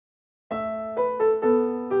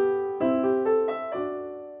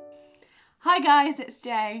Hi guys, it's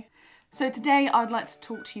Jay. So today I'd like to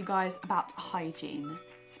talk to you guys about hygiene,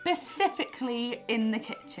 specifically in the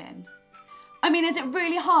kitchen. I mean, is it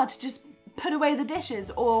really hard to just put away the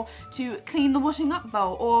dishes or to clean the washing up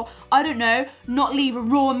bowl or, I don't know, not leave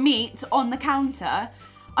raw meat on the counter?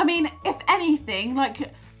 I mean, if anything,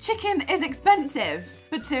 like, chicken is expensive.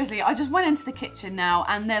 But seriously, I just went into the kitchen now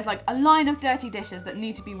and there's like a line of dirty dishes that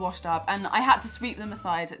need to be washed up and I had to sweep them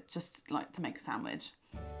aside just like to make a sandwich.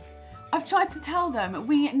 I've tried to tell them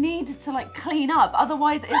we need to like clean up,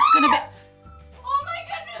 otherwise it's gonna be... Oh my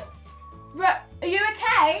goodness! Are you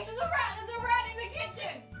okay? There's a rat in the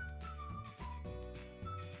kitchen!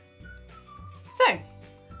 So,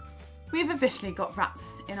 we've officially got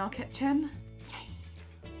rats in our kitchen.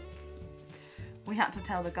 We had to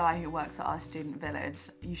tell the guy who works at our student village.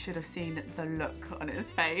 You should have seen the look on his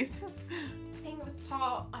face. I think it was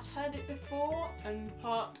part I'd heard it before and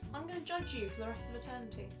part I'm going to judge you for the rest of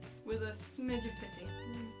eternity. With a smidge of pity.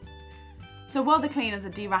 So while the cleaners are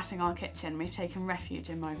de-ratting our kitchen, we've taken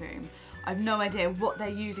refuge in my room. I've no idea what they're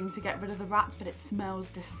using to get rid of the rats, but it smells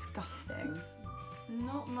disgusting.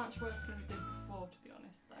 Not much worse than it did before, to be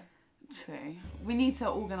honest, though. True. We need to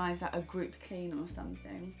organise a group clean or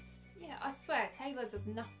something. Yeah, I swear, Taylor does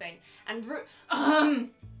nothing. And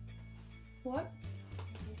What?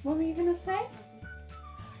 What were you gonna say?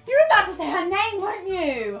 You were about to say her name, weren't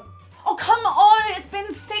you? Oh, come on, it's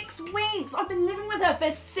been 6 weeks. I've been living with her for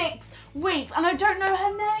 6 weeks and I don't know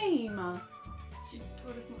her name. She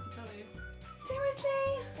told us not to tell you.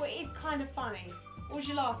 Seriously? Well, it is kind of funny. What was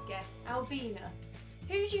your last guess? Alvina.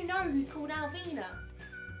 Who do you know who's called Alvina?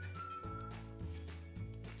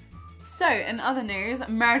 So, in other news,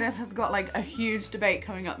 Meredith has got like a huge debate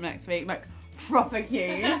coming up next week, like proper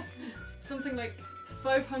huge. Something like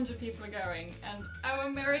 500 people are going and our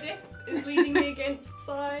Meredith is leading the against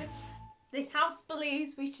side. This house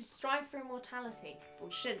believes we should strive for immortality, but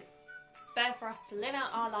we shouldn't. It's better for us to live out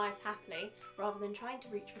our lives happily rather than trying to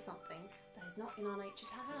reach for something that is not in our nature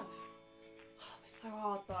to have. Oh, it's so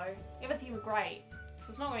hard though. The other team are great, so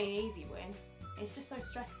it's not really an easy win. It's just so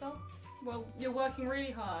stressful. Well, you're working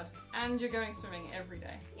really hard and you're going swimming every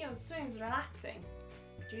day. Yeah, well, swimming's relaxing.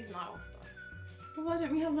 Drew's night off though. Well, why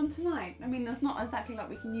don't we have one tonight? I mean, it's not exactly like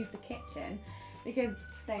we can use the kitchen. We could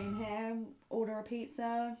stay in here, order a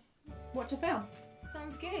pizza, watch a film.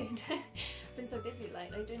 Sounds good. Been so busy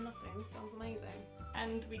lately, doing nothing. Sounds amazing.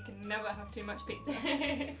 And we can never have too much pizza.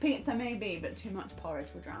 Pizza maybe, but too much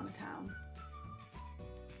porridge will drown the town.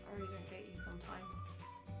 I really don't get you sometimes.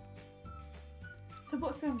 So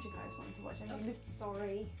what film do you guys want to watch? I mean,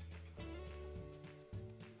 Sorry.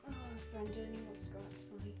 Oh, it's Brendan. He wants to go out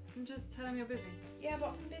tonight. And just tell him you're busy. Yeah, but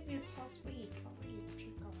I've been busy the past week. I really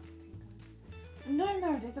should go out. No,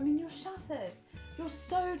 Meredith, I mean, you're shattered. You're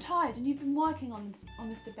so tired and you've been working on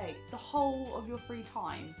this debate the whole of your free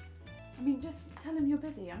time. I mean, just tell him you're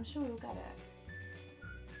busy. I'm sure you'll get it.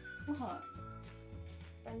 What?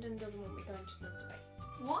 Brendan doesn't want me going to the debate.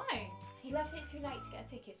 Why? He left it too late to get a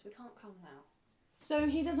ticket, so we can't come now. So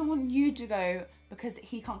he doesn't want you to go because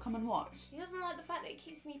he can't come and watch? He doesn't like the fact that it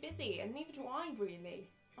keeps me busy, and neither do I really.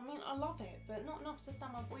 I mean, I love it, but not enough to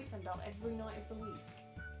stand my boyfriend up every night of the week.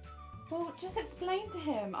 Well, just explain to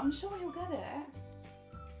him. I'm sure he'll get it.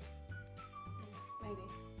 Maybe.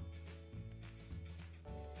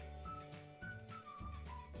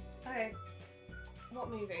 Okay. What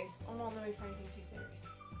movie? I'm not in the mood for anything too serious.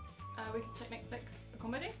 We can check Netflix. A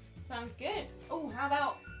comedy? Sounds good. Oh, how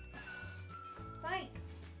about... Thank.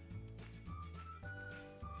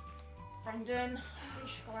 Brendan. We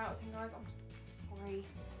should go out with him, guys. I'm sorry.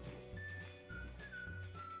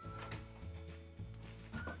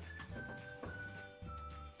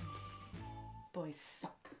 Boys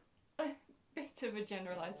suck. A bit of a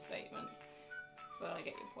generalised statement, but I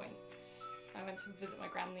get your point. I went to visit my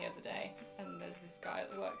gran the other day and there's this guy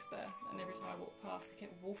that works there and every time I walk past he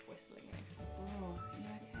kept wolf whistling me. Oh, you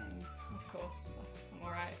okay? Of course, I'm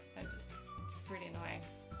alright. It's really annoying.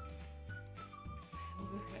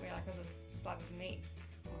 He's looking at me like I was a slab of meat.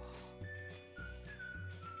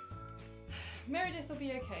 Meredith will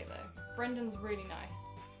be okay though. Brendan's really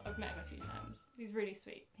nice. I've met him a few times. He's really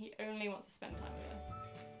sweet. He only wants to spend time with her.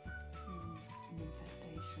 An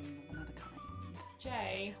infestation of another kind.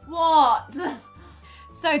 Jay. What?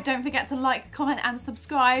 So don't forget to like, comment and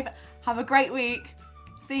subscribe. Have a great week.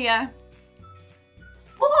 See ya.